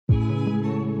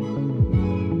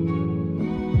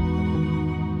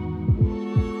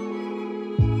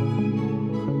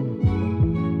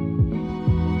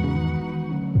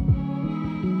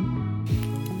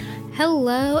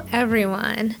Hello,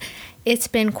 everyone. It's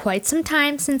been quite some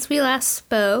time since we last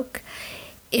spoke.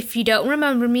 If you don't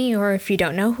remember me or if you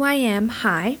don't know who I am,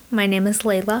 hi, my name is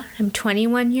Layla. I'm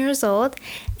 21 years old,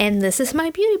 and this is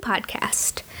my beauty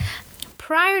podcast.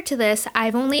 Prior to this,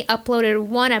 I've only uploaded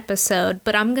one episode,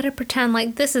 but I'm going to pretend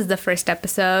like this is the first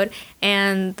episode,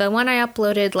 and the one I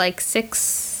uploaded like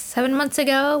 6-7 months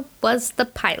ago was the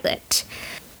pilot.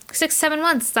 6-7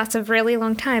 months, that's a really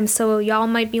long time, so y'all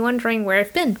might be wondering where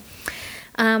I've been.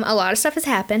 A lot of stuff has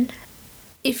happened.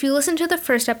 If you listen to the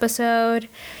first episode,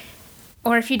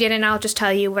 or if you didn't, I'll just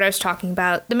tell you what I was talking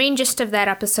about. The main gist of that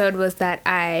episode was that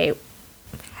I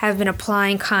have been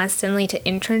applying constantly to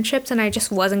internships, and I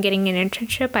just wasn't getting an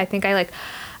internship. I think I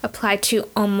applied to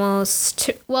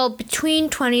between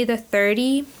 20 to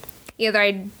 30. Either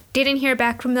I didn't hear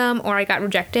back from them or I got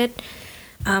rejected,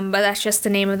 but that's just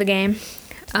the name of the game.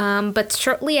 But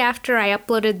shortly after I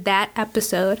uploaded that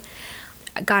episode,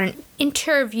 I got an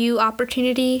interview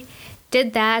opportunity,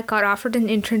 did that, got offered an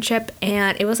internship,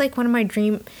 and it was like one of my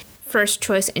dream first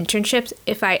choice internships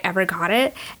if I ever got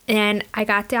it. And I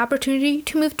got the opportunity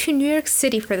to move to New York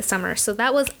City for the summer, so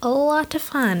that was a lot of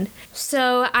fun.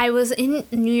 So I was in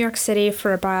New York City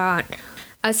for about,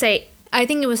 I think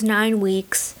it was 9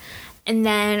 weeks, and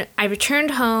then I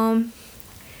returned home,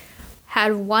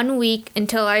 had 1 week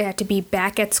until I had to be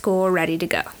back at school ready to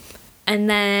go. And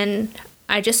then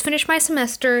I just finished my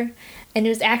semester, and it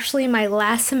was actually my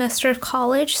last semester of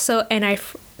college, so I'm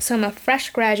a fresh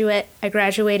graduate. I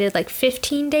graduated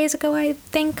 15 days ago, I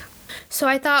think. So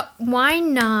I thought, why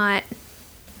not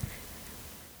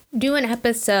do an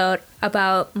episode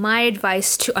about my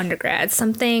advice to undergrads?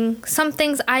 Some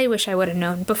things I wish I would have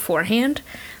known beforehand.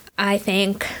 I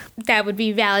think that would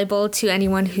be valuable to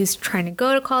anyone who's trying to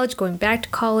go to college, going back to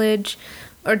college,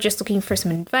 or just looking for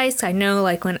some advice. I know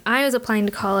when I was applying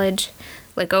to college,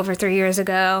 over 3 years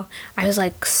ago, I was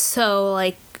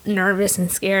so nervous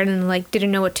and scared and didn't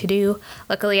know what to do.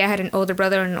 Luckily, I had an older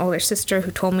brother and an older sister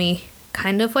who told me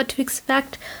kind of what to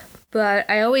expect, but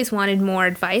I always wanted more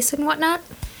advice and whatnot.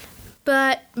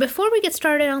 But before we get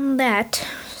started on that,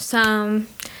 some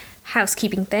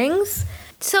housekeeping things.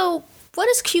 So what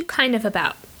is Q kind of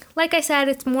about? Like I said,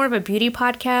 it's more of a beauty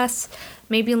podcast,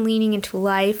 maybe leaning into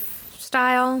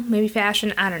lifestyle, maybe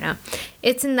fashion, I don't know.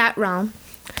 It's in that realm.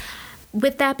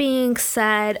 With that being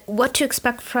said, what to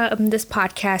expect from this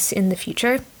podcast in the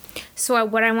future. So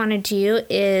what I want to do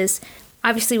is,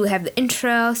 obviously we have the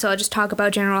intro, so I'll just talk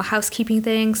about general housekeeping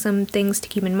things, some things to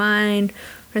keep in mind,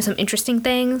 or some interesting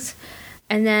things.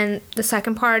 And then the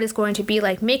second part is going to be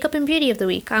makeup and beauty of the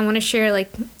week. I want to share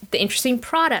the interesting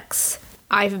products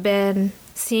I've been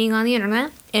seeing on the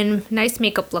internet and nice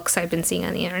makeup looks I've been seeing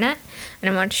on the internet.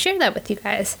 And I want to share that with you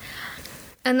guys.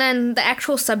 And then the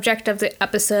actual subject of the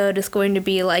episode is going to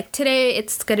be today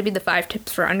it's going to be the 5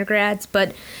 tips for undergrads,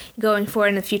 but going forward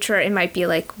in the future it might be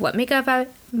what makeup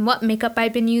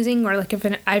I've been using, or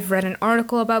if I've read an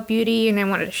article about beauty and I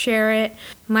wanted to share it,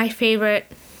 my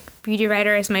favorite beauty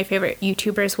writers, my favorite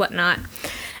YouTubers, whatnot.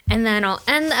 And then I'll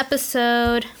end the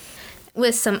episode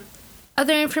with some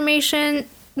other information,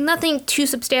 nothing too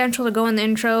substantial to go in the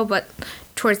intro, but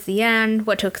towards the end,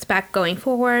 what to expect going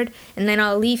forward, and then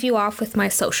I'll leave you off with my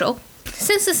social.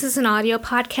 Since this is an audio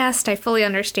podcast, I fully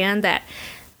understand that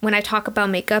when I talk about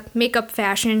makeup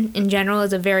fashion in general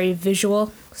is a very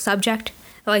visual subject.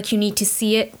 You need to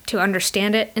see it to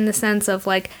understand it, in the sense of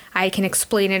I can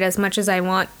explain it as much as I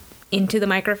want into the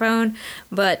microphone,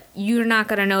 but you're not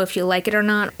going to know if you like it or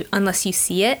not unless you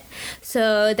see it.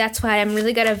 So that's why I'm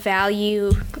really going to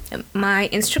value my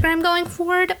Instagram going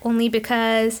forward, only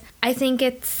because I think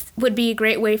it would be a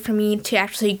great way for me to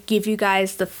actually give you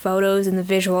guys the photos and the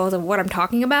visuals of what I'm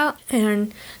talking about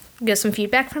and get some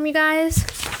feedback from you guys.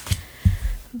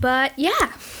 But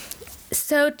yeah.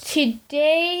 So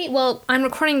today, I'm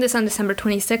recording this on December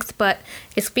 26th, but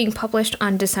it's being published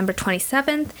on December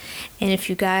 27th. And if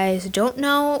you guys don't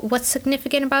know what's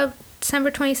significant about December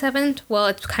 27th,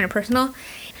 it's kind of personal.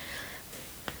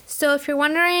 So if you're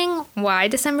wondering why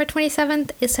December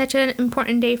 27th is such an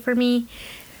important day for me,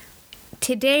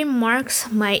 today marks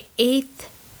my 8th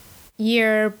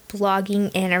year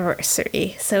blogging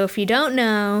anniversary. So if you don't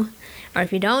know, or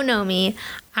if you don't know me,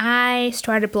 I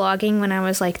started blogging when I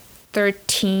was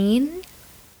 13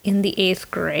 in the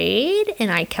 8th grade, and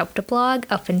I kept a blog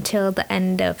up until the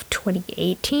end of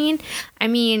 2018.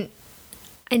 I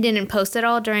didn't post at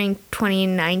all during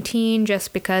 2019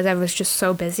 just because I was just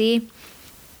so busy.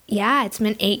 Yeah, it's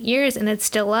been 8 years and it's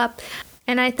still up.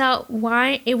 And I thought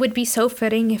it would be so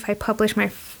fitting if I published my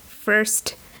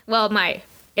my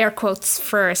air quotes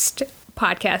first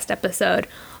podcast episode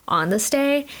on this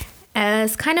day.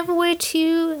 as kind of a way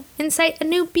to incite a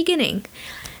new beginning.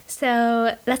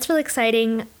 So that's really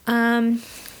exciting.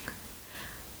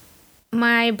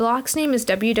 My blog's name is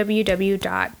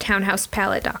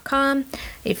www.townhousepalette.com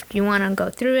if you want to go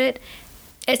through it.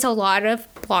 It's a lot of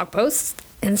blog posts,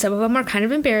 and some of them are kind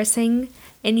of embarrassing,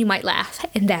 and you might laugh,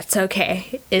 and that's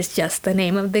okay. It's just the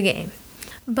name of the game.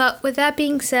 But with that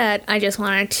being said, I just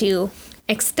wanted to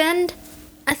extend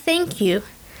a thank you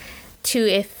to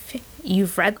if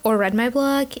you've read my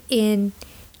blog and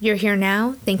you're here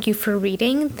now. Thank you for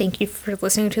reading. Thank you for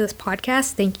listening to this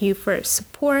podcast. Thank you for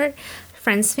support.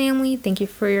 Friends, family, thank you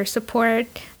for your support,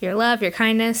 your love, your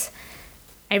kindness.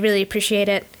 I really appreciate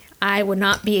it. I would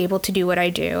not be able to do what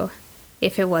I do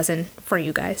if it wasn't for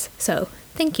you guys. So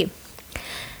thank you.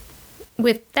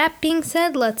 With that being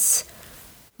said, let's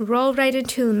roll right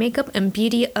into the makeup and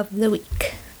beauty of the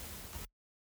week.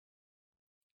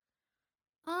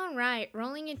 All right,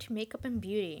 rolling into makeup and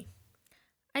beauty.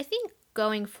 I think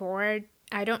going forward,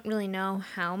 I don't really know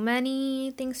how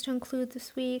many things to include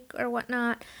this week or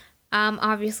whatnot.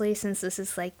 Obviously, since this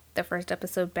is like the first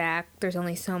episode back, there's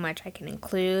only so much I can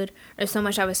include, or so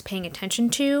much I was paying attention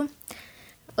to.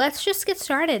 Let's just get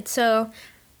started. So,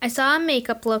 I saw a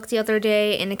makeup look the other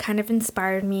day, and it kind of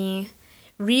inspired me,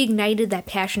 reignited that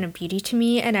passion of beauty to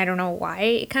me, and I don't know why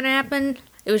it kind of happened.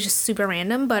 It was just super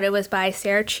random, but it was by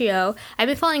Sarah Chio. I've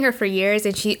been following her for years,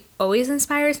 and she always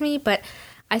inspires me, but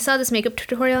I saw this makeup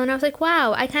tutorial, and I was like,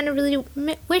 wow, I kind of really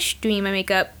wish doing my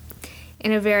makeup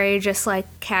in a very just like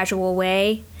casual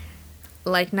way,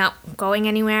 like not going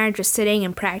anywhere, just sitting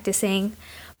and practicing.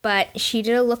 But she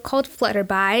did a look called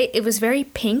Flutterby. It was very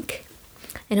pink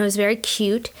and it was very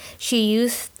cute. She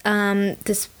used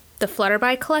the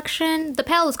Flutterby collection. The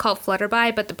palette was called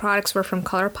Flutterby, but the products were from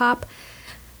ColourPop,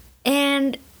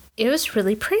 and it was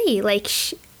really pretty. Like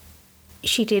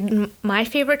she did my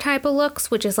favorite type of looks,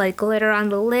 which is like glitter on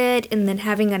the lid and then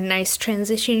having a nice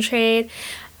transition shade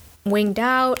winged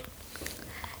out.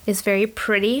 Is very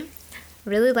pretty.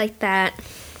 Really like that.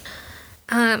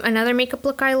 Another makeup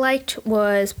look I liked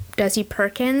was Desi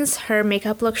Perkins. Her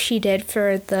makeup look she did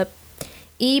for the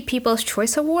People's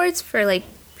Choice Awards for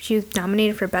she was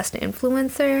nominated for Best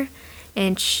Influencer,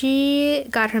 and she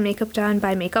got her makeup done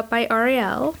by Makeup by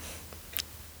Ariel.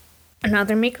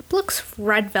 Another makeup looks,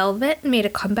 Red Velvet made a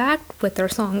comeback with their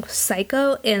song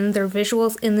Psycho, and their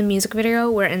visuals in the music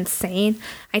video were insane.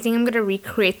 I think I'm going to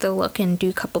recreate the look and do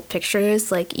a couple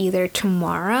pictures either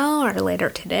tomorrow or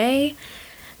later today.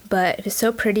 But it was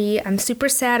so pretty. I'm super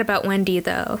sad about Wendy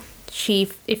though. She,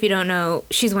 if you don't know,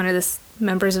 she's one of the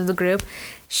members of the group.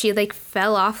 She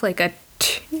fell off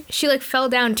she fell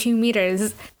down 2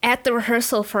 meters at the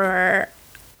rehearsal for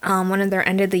one of their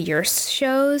end of the year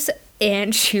shows.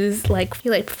 And she was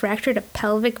she fractured a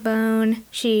pelvic bone.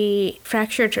 She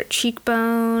fractured her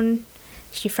cheekbone.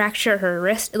 She fractured her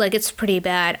wrist. It's pretty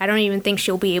bad. I don't even think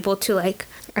she'll be able to, I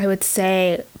would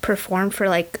say, perform for,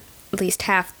 at least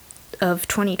half of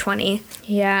 2020.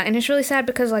 Yeah, and it's really sad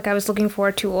because, I was looking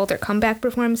forward to all their comeback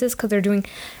performances because they're doing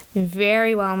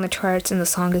very well on the charts and the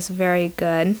song is very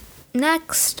good.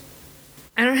 Next,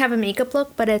 I don't have a makeup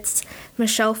look, but it's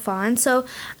Michelle Phan. So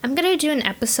I'm going to do an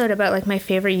episode about my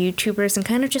favorite YouTubers and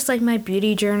kind of just my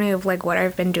beauty journey of what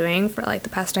I've been doing for the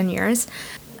past 10 years.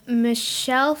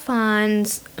 Michelle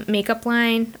Phan's makeup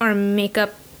line or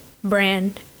makeup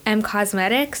brand, M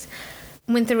Cosmetics,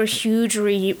 went through a huge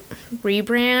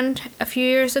rebrand a few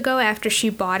years ago after she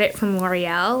bought it from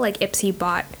L'Oreal. Ipsy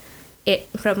bought it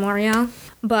from L'Oreal.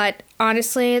 But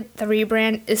honestly, the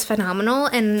rebrand is phenomenal,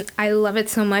 and I love it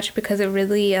so much because it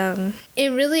really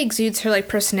exudes her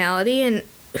personality and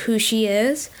who she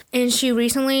is. And she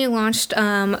recently launched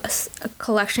a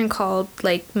collection called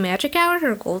Magic Hour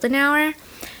or Golden Hour.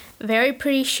 Very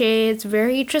pretty shades,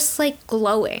 very just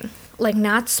glowing,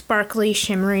 not sparkly,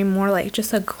 shimmery, more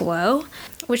just a glow,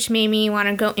 which made me want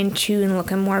to go into and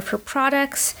look at more of her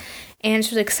products. And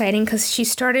it's really exciting because she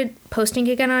started posting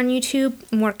again on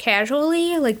YouTube more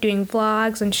casually, doing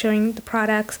vlogs and showing the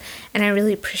products. And I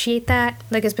really appreciate that.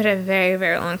 It's been a very,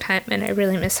 very long time and I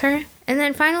really miss her. And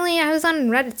then finally, I was on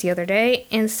Reddit the other day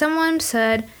and someone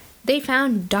said they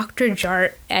found Dr.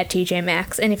 Jart at TJ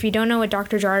Maxx. And if you don't know what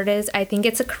Dr. Jart is, I think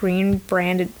it's a Korean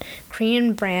brand of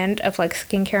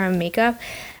skincare and makeup.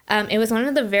 It was one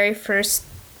of the very first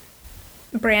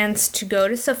brands to go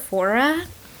to Sephora,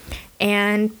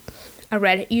 and a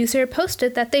Reddit user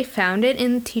posted that they found it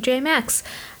in TJ Maxx.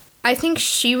 I think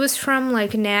she was from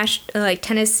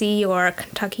Tennessee or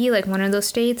Kentucky, one of those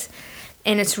states,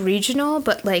 and it's regional,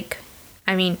 but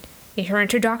if you're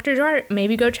into Dr. Jart,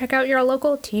 maybe go check out your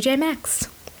local TJ Maxx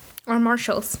or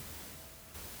Marshall's.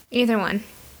 Either one.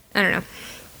 I don't know.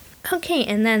 Okay,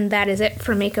 and then that is it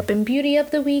for Makeup and Beauty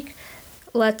of the week.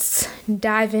 Let's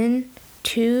dive in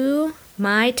to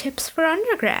my tips for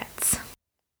undergrads.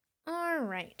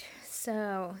 Alright,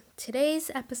 so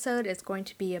today's episode is going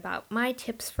to be about my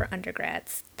tips for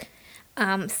undergrads.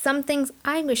 Some things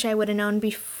I wish I would have known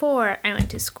before I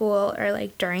went to school or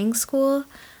like during school.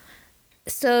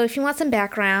 So if you want some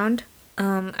background,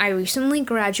 I recently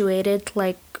graduated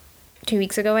like 2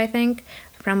 weeks ago, I think,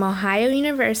 from Ohio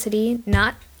University,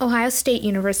 not Ohio State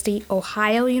University,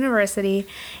 Ohio University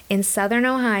in Southern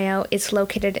Ohio. It's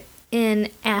located in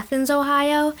Athens,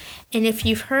 Ohio. And if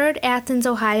you've heard Athens,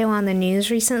 Ohio on the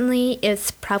news recently,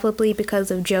 it's probably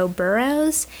because of Joe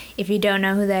Burrows. If you don't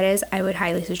know who that is, I would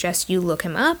highly suggest you look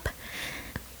him up.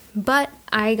 But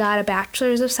I got a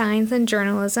Bachelor's of Science in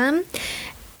Journalism.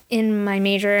 In my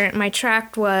major, my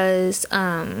track was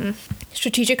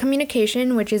strategic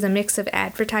communication, which is a mix of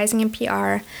advertising and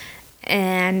PR,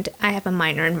 and I have a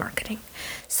minor in marketing.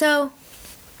 So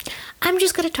I'm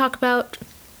just going to talk about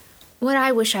what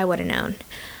I wish I would have known.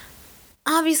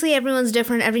 Obviously, everyone's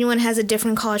different. Everyone has a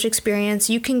different college experience.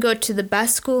 You can go to the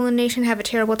best school in the nation, have a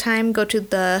terrible time, go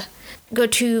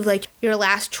to like your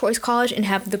last choice college and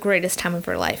have the greatest time of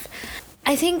your life.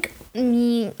 I think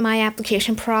my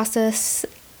application process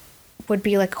would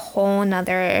be like a whole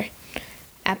another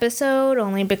episode,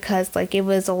 only because like it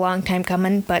was a long time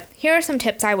coming, but here are some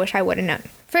tips I wish I would have known.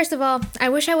 First of all, I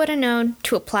wish I would have known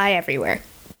to apply everywhere.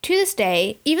 To this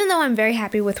day, even though I'm very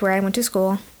happy with where I went to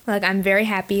school, like I'm very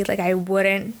happy, like I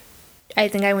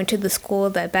think I went to the school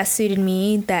that best suited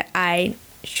me that I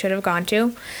should have gone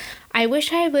to. I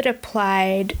wish I would have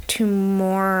applied to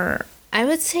more, I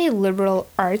would say, liberal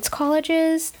arts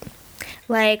colleges.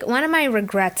 Like, one of my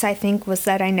regrets, I think, was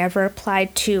that I never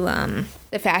applied to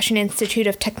the Fashion Institute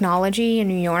of Technology in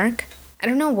New York. I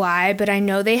don't know why, but I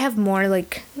know they have more,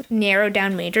 like, narrowed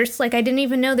down majors. Like, I didn't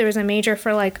even know there was a major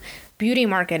for, like, beauty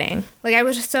marketing. Like, I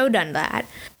was so done that.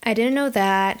 I didn't know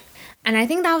that. And I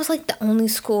think that was, like, the only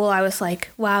school I was like,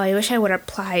 wow, I wish I would have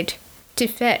applied to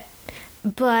fit.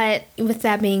 But with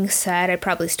that being said, I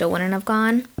probably still wouldn't have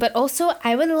gone. But also,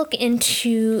 I would look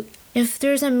into if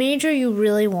there's a major you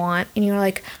really want and you're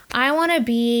like, I want to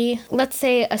be, let's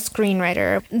say, a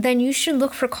screenwriter, then you should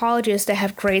look for colleges that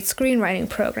have great screenwriting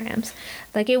programs.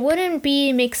 Like, it wouldn't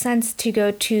make sense to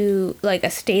go to, like, a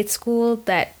state school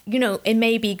that, you know, it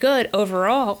may be good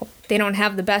overall. They don't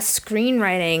have the best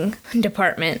screenwriting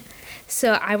department.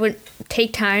 So I would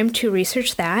take time to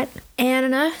research that. And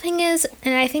another thing is,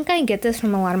 and I think I get this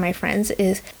from a lot of my friends,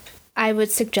 is I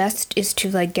would suggest is to,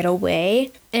 like, get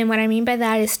away. And what I mean by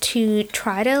that is to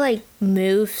try to, like,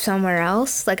 move somewhere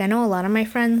else. Like, I know a lot of my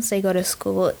friends, they go to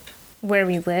school where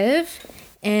we live.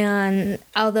 And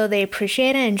although they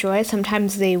appreciate and enjoy it,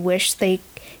 sometimes they wish they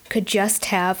could just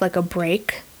have, like, a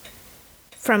break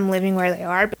from living where they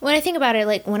are. But when I think about it,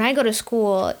 like, when I go to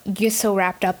school, you get so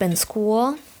wrapped up in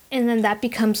school. And then that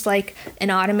becomes, like,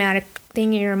 an automatic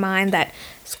thing in your mind that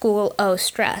school, oh,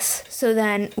 stress. So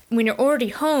then when you're already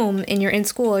home and you're in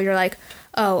school, you're like,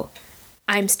 oh,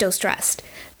 I'm still stressed.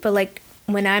 But, like,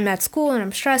 when I'm at school and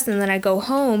I'm stressed and then I go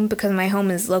home, because my home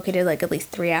is located, like, at least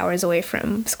 3 hours away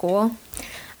from school,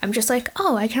 I'm just like,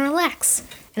 oh, I can relax.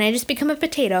 And I just become a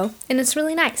potato, and it's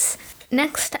really nice.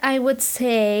 Next, I would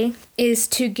say, is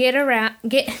to get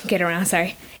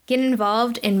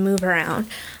involved and move around.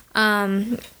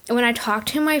 When I talk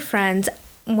to my friends,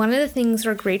 one of the things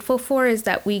we're grateful for is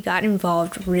that we got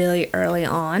involved really early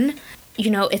on. You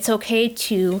know, it's okay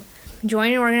to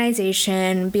join an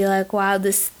organization, be like, wow,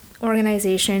 this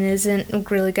organization isn't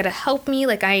really going to help me.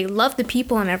 Like, I love the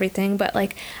people and everything, but,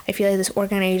 like, I feel like this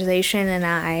organization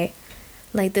and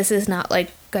this is not,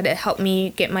 like, going to help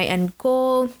me get my end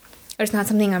goal, or it's not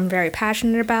something I'm very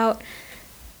passionate about.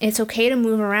 It's okay to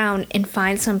move around and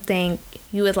find something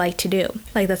you would like to do.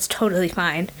 Like, that's totally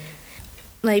fine.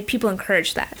 Like, people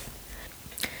encourage that.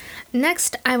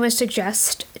 Next, I would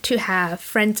suggest to have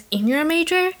friends in your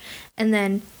major and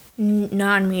then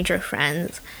non-major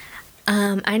friends.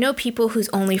 I know people whose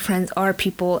only friends are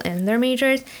people in their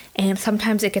majors, and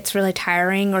sometimes it gets really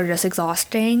tiring or just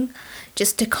exhausting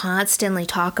just to constantly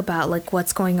talk about, like,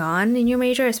 what's going on in your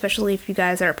major, especially if you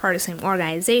guys are a part of the same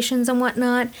organizations and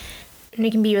whatnot. And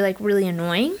it can be, like, really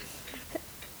annoying.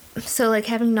 So, like,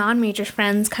 having non-major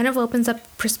friends kind of opens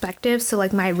up perspective. So,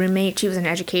 like, my roommate, she was an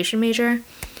education major.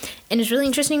 And it's really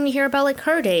interesting to hear about, like,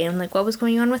 her day and, like, what was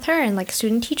going on with her and, like,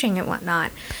 student teaching and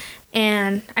whatnot.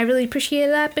 And I really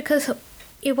appreciated that because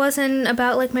it wasn't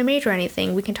about, like, my major or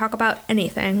anything. We can talk about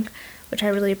anything, which I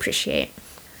really appreciate.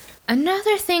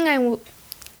 Another thing I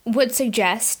would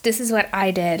suggest, this is what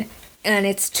I did, and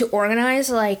it's to organize,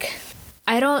 like,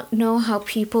 I don't know how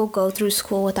people go through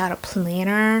school without a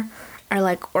planner or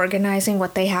like organizing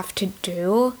what they have to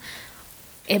do.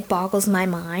 It boggles my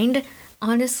mind,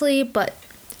 honestly, but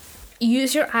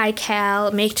use your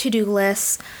iCal, make to-do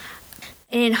lists,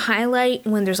 and highlight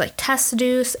when there's like tests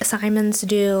due, assignments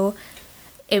due,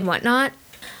 and whatnot.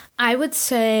 I would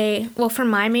say, well, for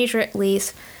my major at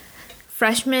least,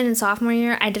 freshman and sophomore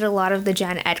year, I did a lot of the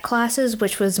gen ed classes,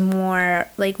 which was more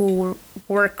like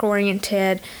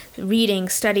work-oriented, reading,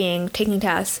 studying, taking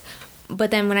tests.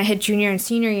 But then when I hit junior and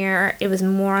senior year, it was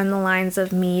more on the lines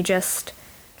of me just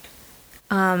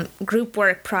group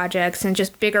work projects and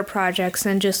just bigger projects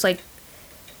and just like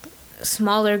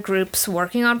smaller groups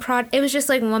working on it was just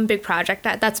like one big project.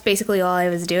 That's basically all I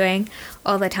was doing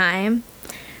all the time.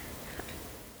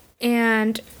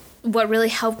 And what really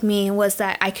helped me was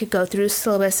that I could go through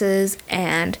syllabuses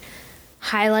and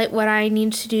highlight what I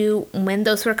needed to do when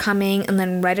those were coming and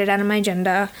then write it out on my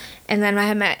agenda. And then I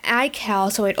had my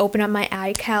iCal, so I'd open up my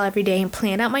iCal every day and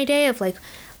plan out my day of like,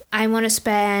 I want to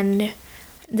spend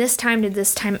this time to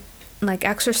this time like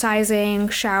exercising,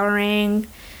 showering,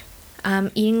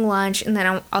 eating lunch, and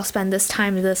then I'll spend this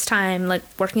time to this time like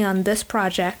working on this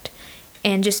project.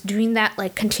 And just doing that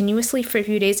like continuously for a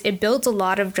few days, it builds a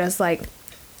lot of just like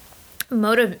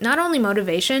not only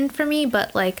motivation for me,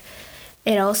 but like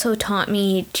it also taught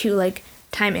me to like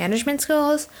time management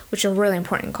skills, which are really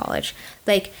important in college.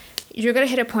 Like you're gonna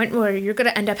hit a point where you're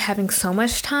gonna end up having so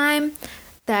much time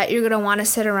that you're gonna want to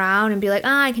sit around and be like,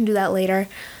 I can do that later.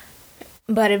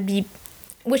 But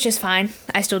which is fine.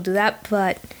 I still do that,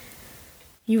 but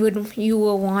you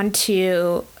will want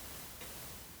to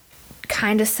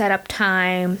kind of set up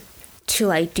time to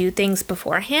like do things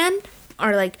beforehand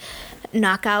or like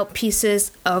knock out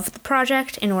pieces of the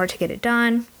project in order to get it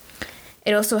done.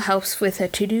 It also helps with a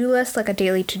to-do list, like a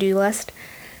daily to-do list.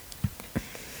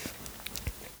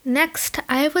 Next,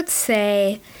 I would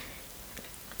say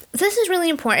this is really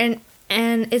important,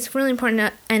 and it's really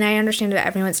important, and I understand that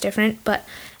everyone's different, but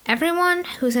everyone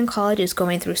who's in college is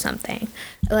going through something.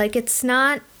 Like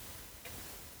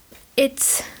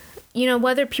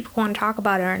whether people want to talk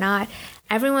about it or not,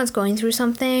 everyone's going through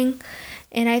something.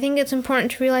 And I think it's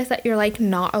important to realize that you're like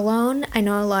not alone. I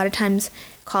know a lot of times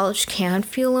college can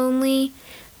feel lonely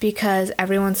because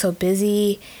everyone's so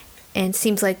busy and it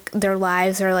seems like their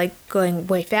lives are like going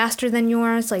way faster than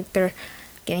yours. Like they're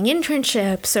getting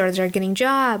internships or they're getting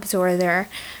jobs or they're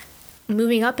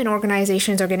moving up in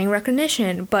organizations or getting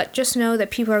recognition. But just know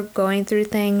that people are going through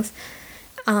things.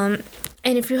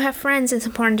 And if you have friends, it's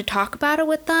important to talk about it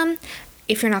with them.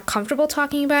 If you're not comfortable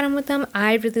talking about them with them,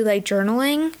 I really like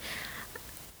journaling.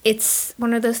 It's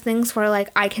one of those things where like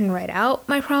I can write out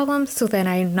my problems so then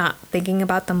I'm not thinking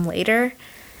about them later.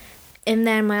 And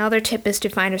then my other tip is to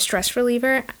find a stress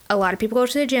reliever. A lot of people go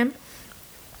to the gym.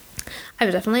 I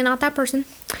was definitely not that person.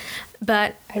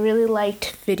 But I really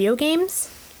liked video games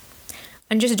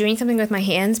and just doing something with my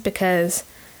hands, because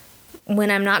when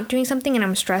I'm not doing something and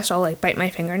I'm stressed, I'll like bite my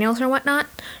fingernails or whatnot,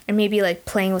 or maybe like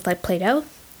playing with like Play-Doh.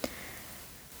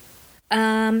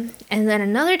 And then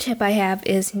another tip I have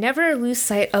is never lose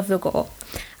sight of the goal.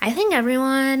 I think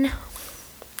everyone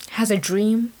has a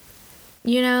dream,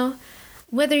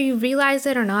 whether you realize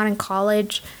it or not in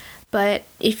college, but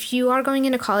if you are going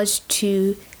into college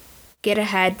to get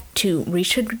ahead to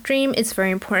reach a dream, it's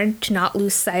very important to not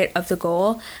lose sight of the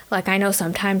goal. Like I know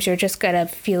sometimes you're just gonna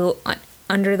feel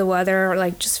under the weather or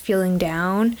like just feeling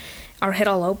down or hit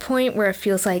a low point where it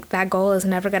feels like that goal is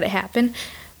never going to happen.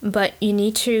 But you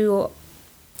need to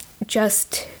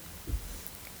just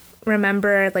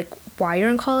remember like why you're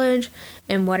in college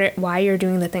and why you're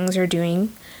doing the things you're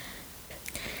doing.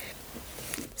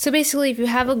 So basically, if you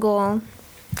have a goal,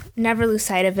 never lose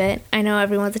sight of it. I know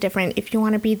everyone's different. If you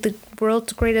want to be the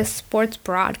world's greatest sports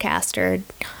broadcaster,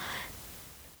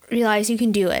 realize you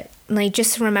can do it. Like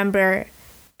just remember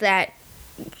that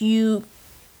you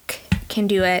can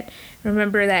do it.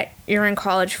 Remember that you're in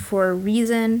college for a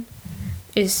reason,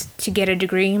 is to get a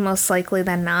degree most likely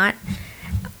than not.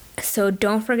 So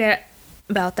don't forget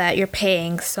about that. You're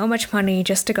paying so much money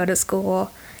just to go to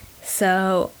school.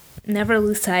 So never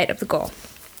lose sight of the goal.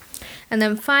 And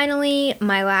then finally,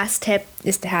 my last tip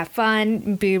is to have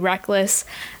fun, be reckless,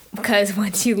 because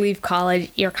once you leave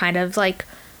college, you're kind of like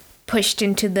pushed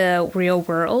into the real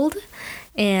world,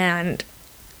 and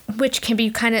which can be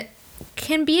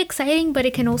exciting, but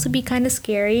it can also be kind of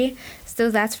scary. So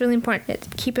that's really important to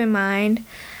keep in mind.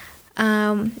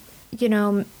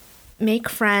 Make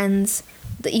friends.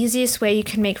 The easiest way you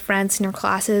can make friends in your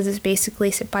classes is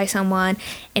basically sit by someone,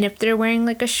 and if they're wearing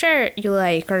like a shirt you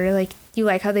like, or like you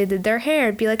like how they did their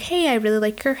hair, be like, hey, I really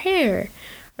like your hair,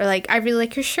 or like, I really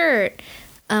like your shirt.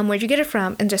 Where'd you get it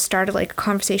from? And just started like a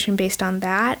conversation based on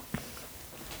that.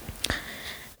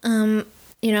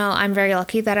 I'm very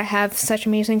lucky that I have such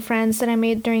amazing friends that I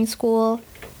made during school.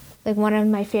 Like, one of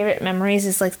my favorite memories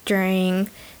is like during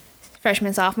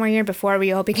freshman, sophomore year, before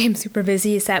we all became super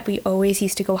busy, is that we always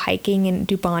used to go hiking and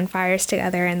do bonfires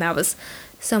together, and that was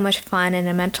so much fun, and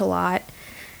it meant a lot.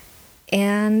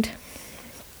 And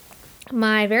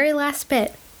my very last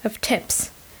bit of tips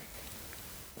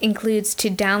includes to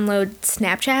download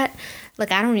Snapchat.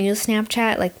 Like, I don't use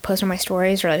Snapchat, like, post on my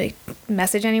stories or, like,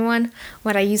 message anyone.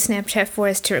 What I use Snapchat for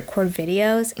is to record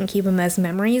videos and keep them as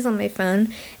memories on my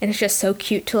phone. And it's just so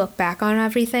cute to look back on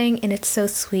everything, and it's so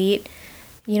sweet.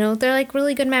 They're, like,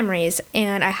 really good memories.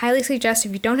 And I highly suggest,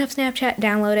 if you don't have Snapchat,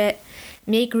 download it.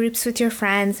 Make groups with your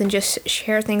friends and just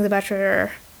share things about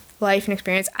your life and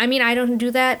experience. I mean, I don't do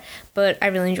that, but I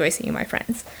really enjoy seeing my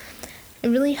friends. I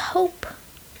really hope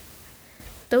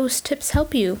those tips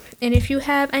help you. And if you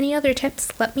have any other tips,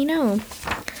 let me know.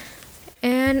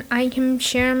 And I can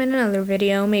share them in another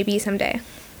video, maybe someday.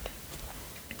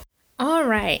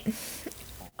 Alright.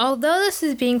 Although this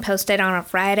is being posted on a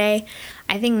Friday,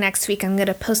 I think next week I'm going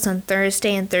to post on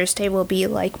Thursday, and Thursday will be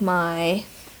like my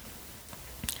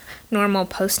normal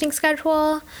posting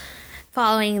schedule.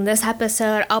 Following this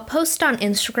episode, I'll post on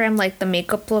Instagram like the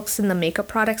makeup looks and the makeup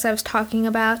products I was talking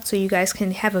about, so you guys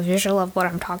can have a visual of what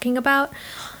I'm talking about.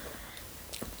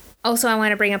 Also, I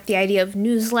want to bring up the idea of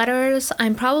newsletters.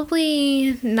 I'm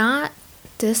probably not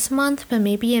this month, but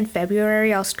maybe in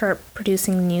February I'll start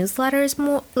producing newsletters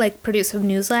more, like produce a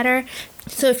newsletter.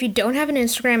 So if you don't have an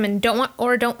Instagram and don't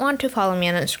want to follow me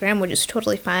on Instagram, which is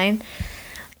totally fine,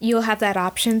 you'll have that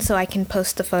option so I can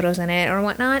post the photos in it or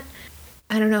whatnot.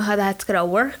 I don't know how that's going to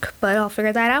work, but I'll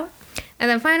figure that out. And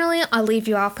then finally, I'll leave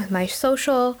you off with my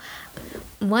social.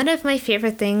 One of my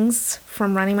favorite things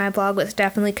from running my blog was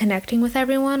definitely connecting with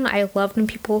everyone. I loved when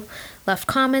people left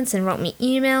comments and wrote me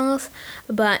emails,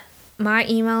 but my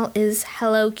email is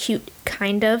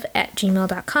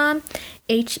hellocutekindof@gmail.com,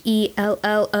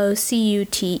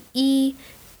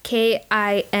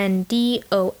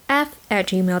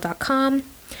 HELLOCUTEKINDOF@gmail.com.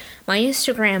 My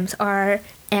Instagrams are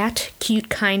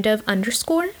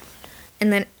 @cutekindof_,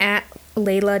 and then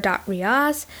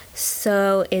 @Layla.Riaz.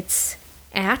 So it's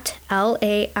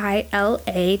 @LAILA.RIAZ.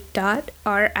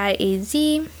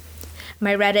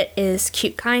 My Reddit is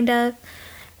cutekindof.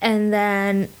 And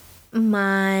then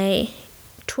my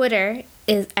Twitter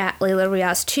is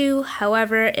 @LaylaRiaz2.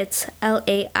 However, it's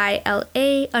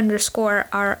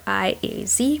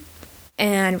LAILA_RIAZ.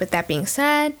 And with that being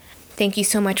said, thank you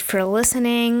so much for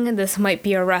listening. This might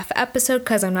be a rough episode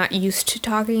because I'm not used to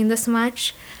talking this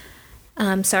much.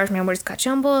 Sorry if my words got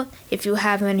jumbled. If you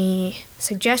have any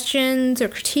suggestions or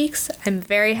critiques, I'm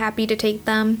very happy to take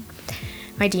them.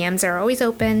 My DMs are always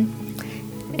open.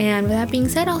 And with that being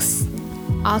said,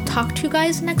 I'll talk to you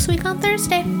guys next week on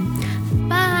Thursday.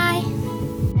 Bye!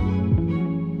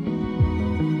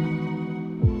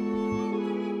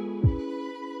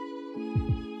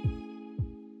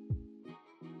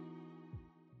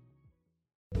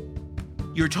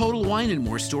 Your Total Wine &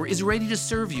 More store is ready to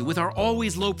serve you with our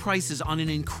always low prices on an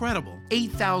incredible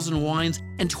 8,000 wines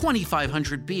and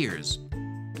 2,500 beers.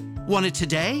 Want it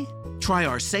today? Try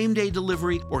our same-day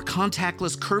delivery or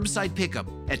contactless curbside pickup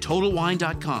at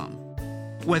TotalWine.com.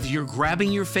 Whether you're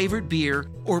grabbing your favorite beer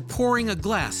or pouring a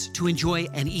glass to enjoy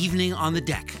an evening on the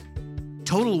deck,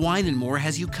 Total Wine & More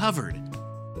has you covered.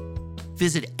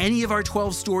 Visit any of our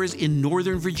 12 stores in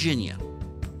Northern Virginia.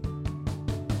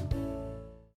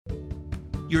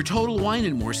 Your Total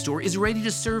Wine & More store is ready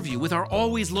to serve you with our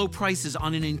always low prices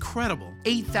on an incredible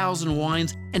 8,000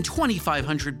 wines and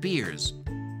 2,500 beers.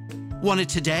 Want it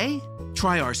today?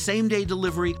 Try our same-day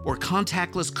delivery or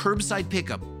contactless curbside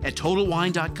pickup at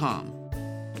TotalWine.com.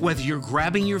 Whether you're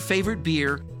grabbing your favorite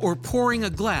beer or pouring a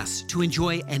glass to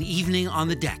enjoy an evening on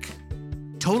the deck,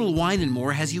 Total Wine &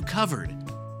 More has you covered.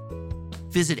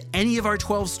 Visit any of our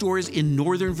 12 stores in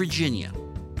Northern Virginia.